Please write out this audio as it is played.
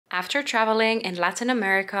After traveling in Latin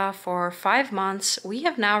America for 5 months, we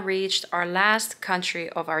have now reached our last country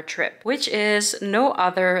of our trip, which is no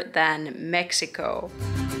other than Mexico.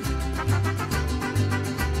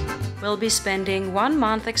 We'll be spending 1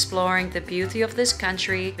 month exploring the beauty of this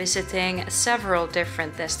country, visiting several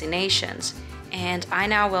different destinations. And I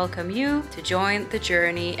now welcome you to join the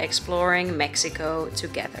journey exploring Mexico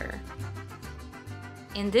together.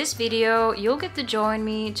 In this video, you'll get to join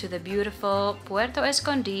me to the beautiful Puerto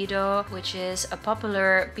Escondido, which is a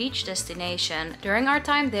popular beach destination. During our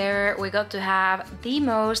time there, we got to have the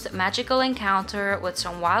most magical encounter with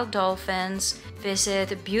some wild dolphins,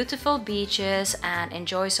 visit beautiful beaches, and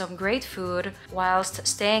enjoy some great food whilst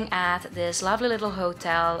staying at this lovely little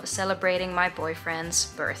hotel celebrating my boyfriend's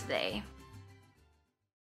birthday.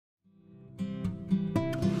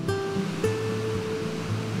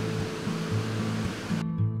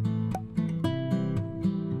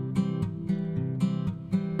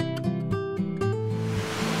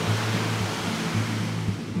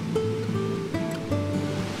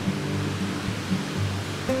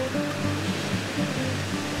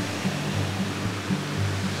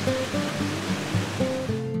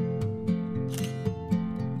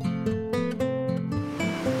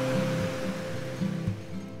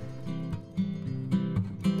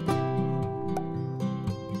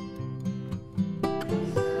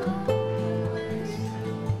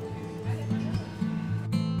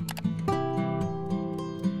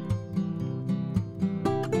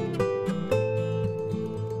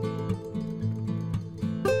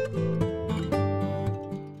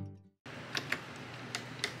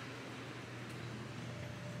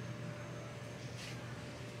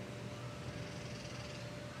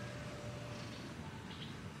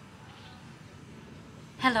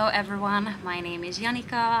 Hello everyone, my name is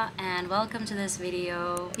Janika and welcome to this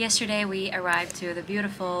video. Yesterday we arrived to the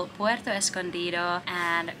beautiful Puerto Escondido,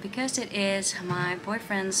 and because it is my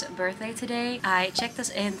boyfriend's birthday today, I checked us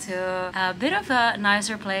into a bit of a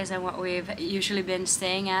nicer place than what we've usually been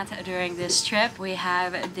staying at during this trip. We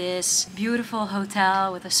have this beautiful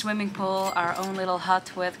hotel with a swimming pool, our own little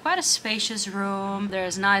hut with quite a spacious room.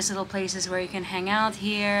 There's nice little places where you can hang out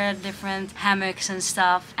here, different hammocks and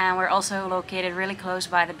stuff, and we're also located really close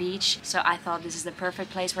by the beach, so I thought this is the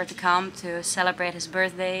perfect place for it to come to celebrate his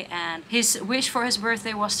birthday. And his wish for his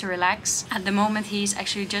birthday was to relax. At the moment he's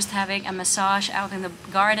actually just having a massage out in the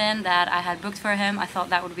garden that I had booked for him. I thought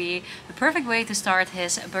that would be the perfect way to start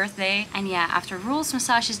his birthday. And yeah, after Rule's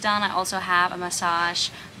massage is done, I also have a massage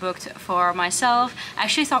booked for myself. I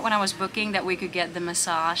actually thought when I was booking that we could get the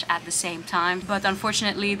massage at the same time, but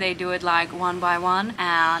unfortunately they do it like one by one.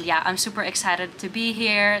 And yeah, I'm super excited to be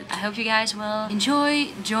here. I hope you guys will enjoy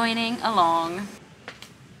joining along.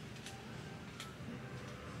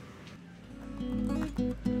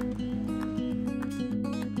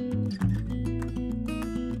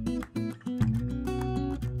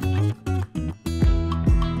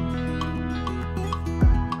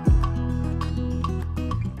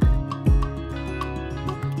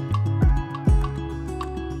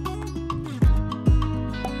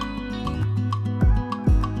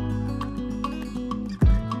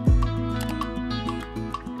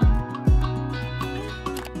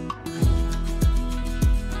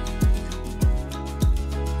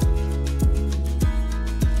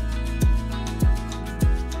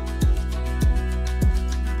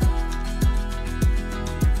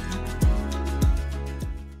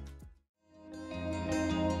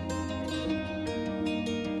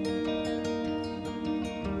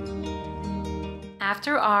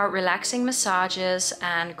 After our relaxing massages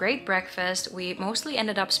and great breakfast, we mostly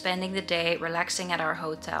ended up spending the day relaxing at our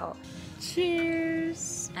hotel.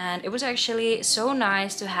 Cheers! And it was actually so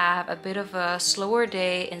nice to have a bit of a slower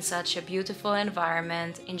day in such a beautiful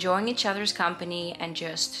environment, enjoying each other's company and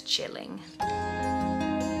just chilling.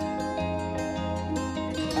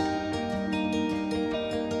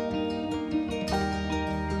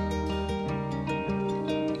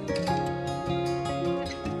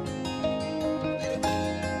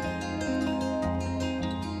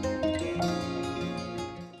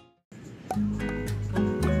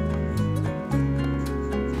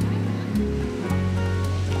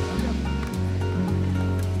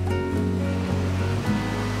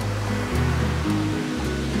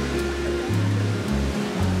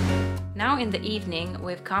 Now in the evening,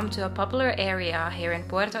 we've come to a popular area here in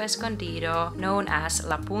Puerto Escondido known as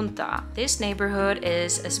La Punta. This neighborhood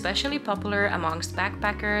is especially popular amongst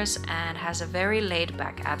backpackers and has a very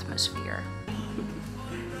laid-back atmosphere.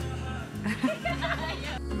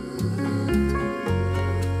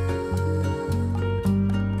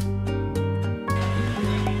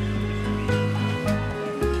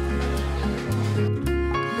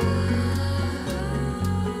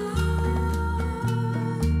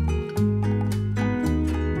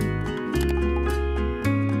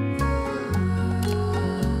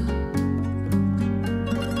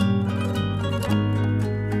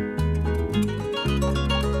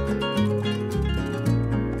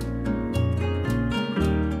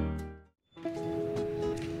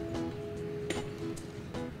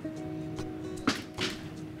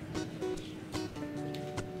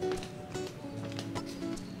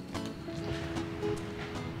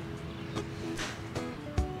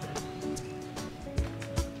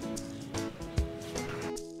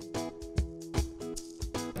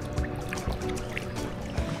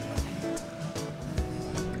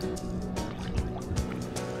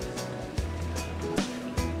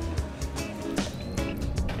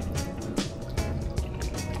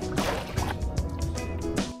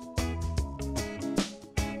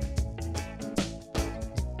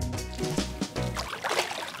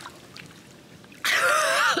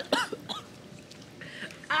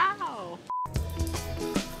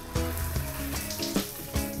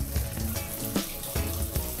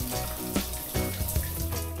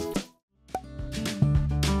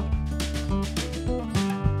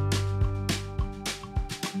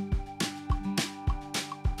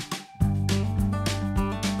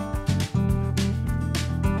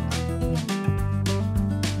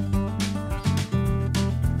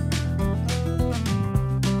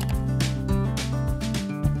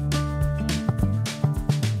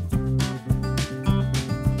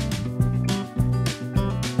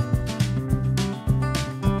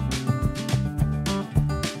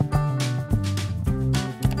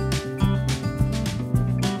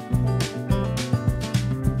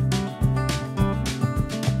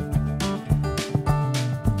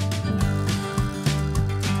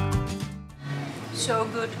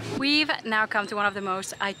 We've now come to one of the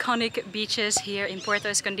most iconic beaches here in Puerto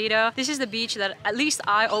Escondido. This is the beach that at least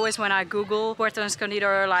I always, when I Google Puerto Escondido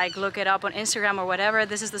or like look it up on Instagram or whatever,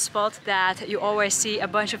 this is the spot that you always see a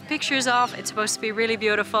bunch of pictures of. It's supposed to be really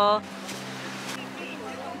beautiful.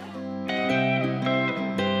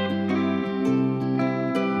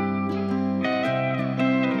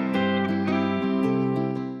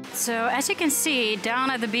 So as you can see,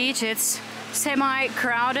 down at the beach it's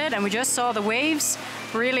semi-crowded and we just saw the waves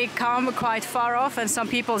really come quite far off and some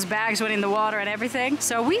people's bags went in the water and everything.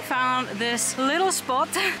 So we found this little spot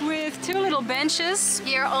with two little benches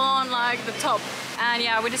here on like the top. And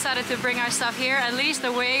yeah, we decided to bring our stuff here. At least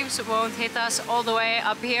the waves won't hit us all the way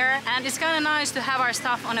up here. And it's kind of nice to have our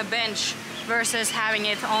stuff on a bench versus having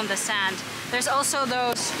it on the sand. There's also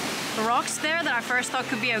those rocks there that I first thought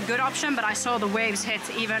could be a good option, but I saw the waves hit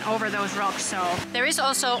even over those rocks. So there is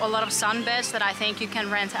also a lot of sunbeds that I think you can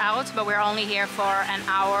rent out, but we're only here for an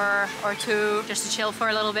hour or two just to chill for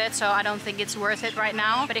a little bit, so I don't think it's worth it right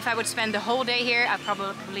now. But if I would spend the whole day here, I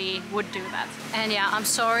probably would do that. And yeah, I'm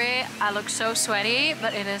sorry I look so sweaty,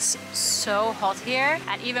 but it is so hot here,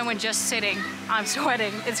 and even when just sitting I'm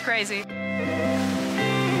sweating. It's crazy.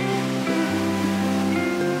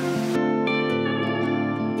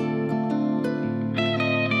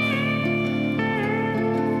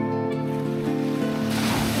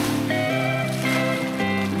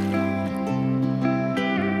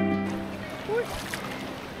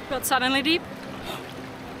 Got suddenly deep.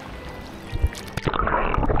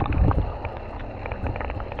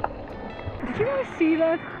 Did you guys see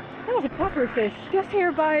that? That was a pufferfish just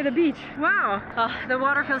here by the beach. Wow! Oh, the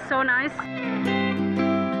water feels so nice.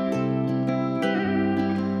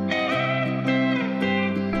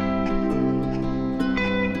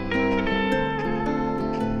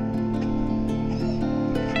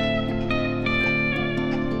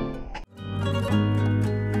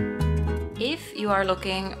 If you are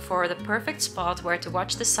looking for the perfect spot where to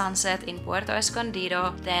watch the sunset in Puerto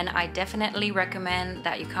Escondido, then I definitely recommend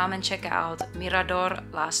that you come and check out Mirador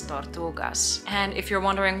Las Tortugas. And if you're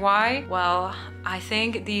wondering why, well, I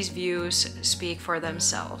think these views speak for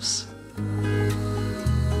themselves.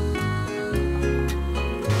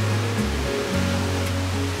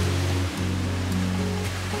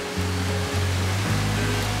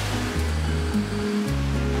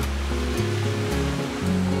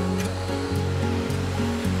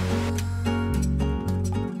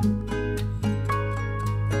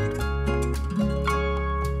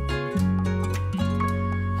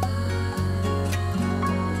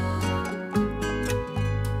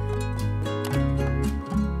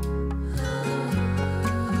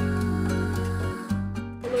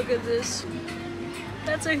 Look at this.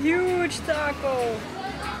 That's a huge taco.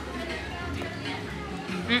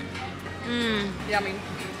 Yummy.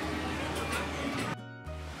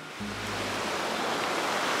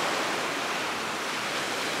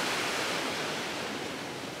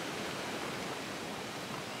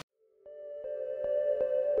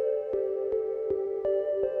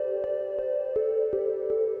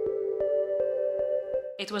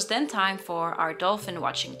 It was then time for our dolphin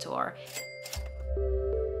watching tour.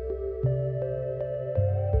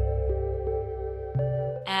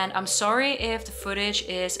 And I'm sorry if the footage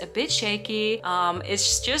is a bit shaky.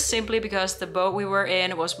 It's just simply because the boat we were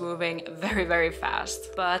in was moving very, very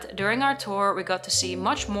fast. But during our tour, we got to see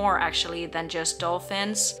much more actually than just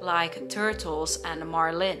dolphins, like turtles and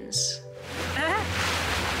marlins.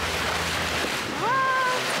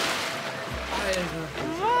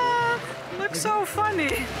 What? Looks so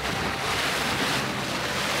funny.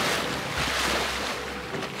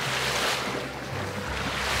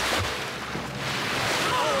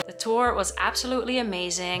 The tour was absolutely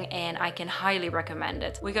amazing and I can highly recommend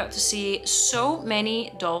it. We got to see so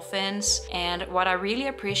many dolphins, and what I really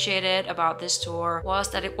appreciated about this tour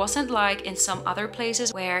was that it wasn't like in some other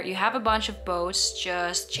places where you have a bunch of boats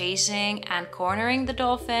just chasing and cornering the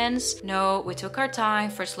dolphins. No, we took our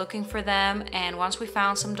time first looking for them, and once we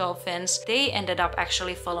found some dolphins, they ended up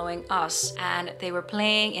actually following us, and they were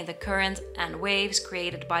playing in the current and waves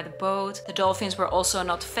created by the boat. The dolphins were also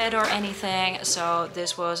not fed or anything, so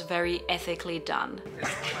this was very ethically done.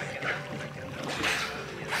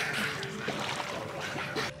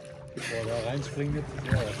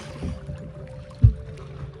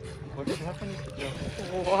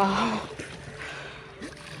 Wow.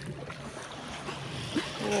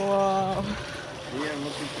 Wow. We are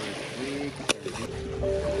looking for a big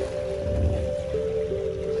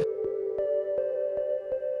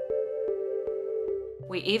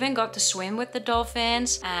We even got to swim with the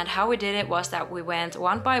dolphins, and how we did it was that we went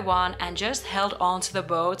one by one and just held onto the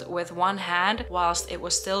boat with one hand whilst it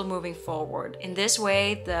was still moving forward. In this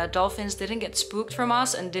way, the dolphins didn't get spooked from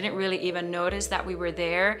us and didn't really even notice that we were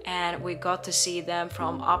there, and we got to see them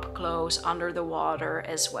from up close under the water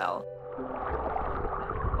as well.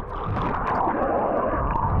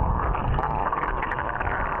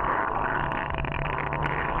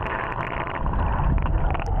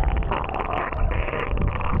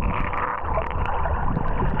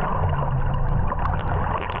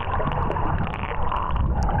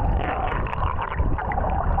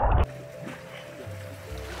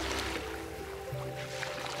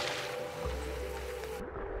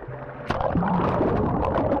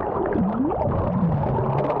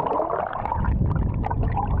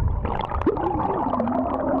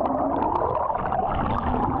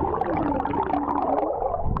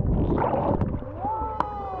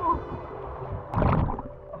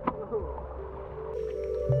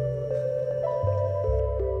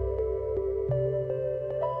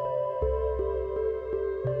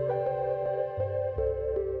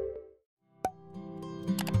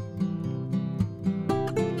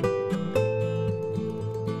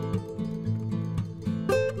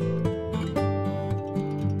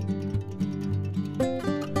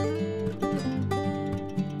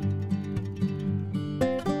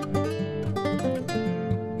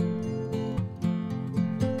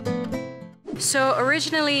 So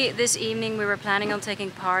originally this evening we were planning on taking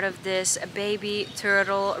part of this baby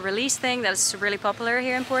turtle release thing that's really popular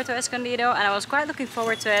here in Puerto Escondido, and I was quite looking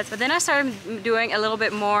forward to it. But then I started doing a little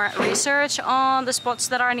bit more research on the spots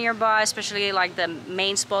that are nearby, especially like the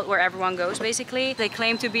main spot where everyone goes basically. They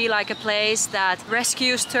claim to be like a place that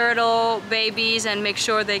rescues turtle babies and makes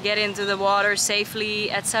sure they get into the water safely,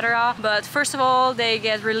 etc. But first of all, they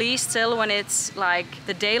get released still when it's like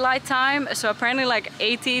the daylight time. So apparently like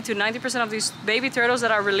 80 to 90% of these baby turtles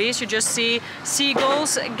that are released, you just see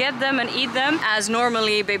seagulls get them and eat them, as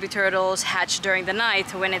normally baby turtles hatch during the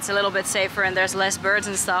night when it's a little bit safer and there's less birds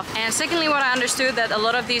and stuff. And secondly, what I understood, that a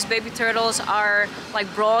lot of these baby turtles are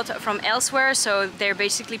like brought from elsewhere, so they're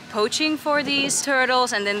basically poaching for these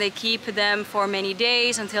turtles and then they keep them for many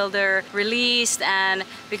days until they're released. And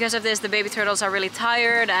because of this, the baby turtles are really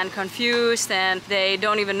tired and confused and they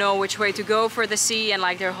don't even know which way to go for the sea, and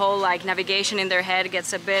like their whole like navigation in their head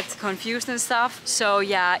gets a bit confused and stuff. So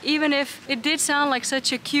yeah, even if it did sound like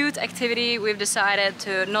such a cute activity, we've decided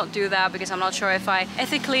to not do that because I'm not sure if I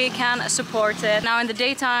ethically can support it. Now in the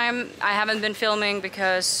daytime I haven't been filming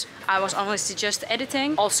because I was honestly just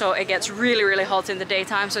editing. Also, it gets really hot in the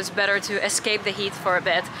daytime, so it's better to escape the heat for a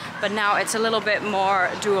bit. But now it's a little bit more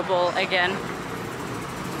doable again.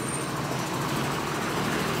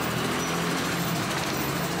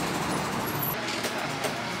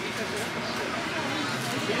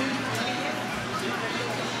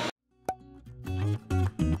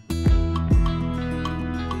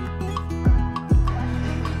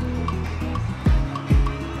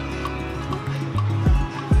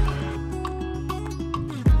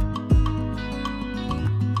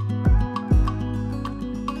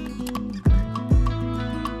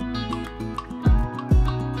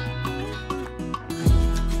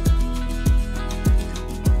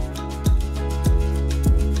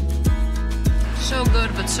 So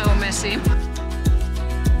good, but so messy.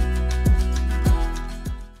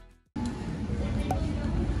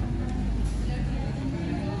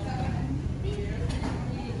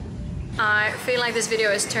 I feel like this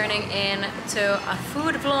video is turning into a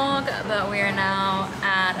food vlog, but we are now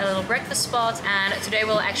at a little breakfast spot, and today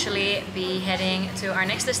we'll actually be heading to our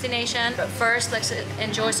next destination. But first, let's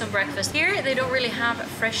enjoy some breakfast. Here they don't really have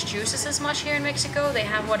fresh juices as much here in Mexico. They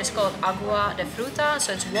have what is called agua de fruta,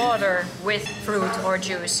 so it's water with fruit or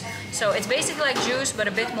juice. So it's basically like juice but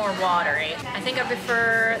a bit more watery. I think I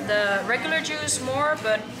prefer the regular juice more,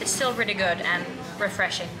 but it's still pretty good and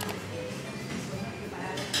refreshing.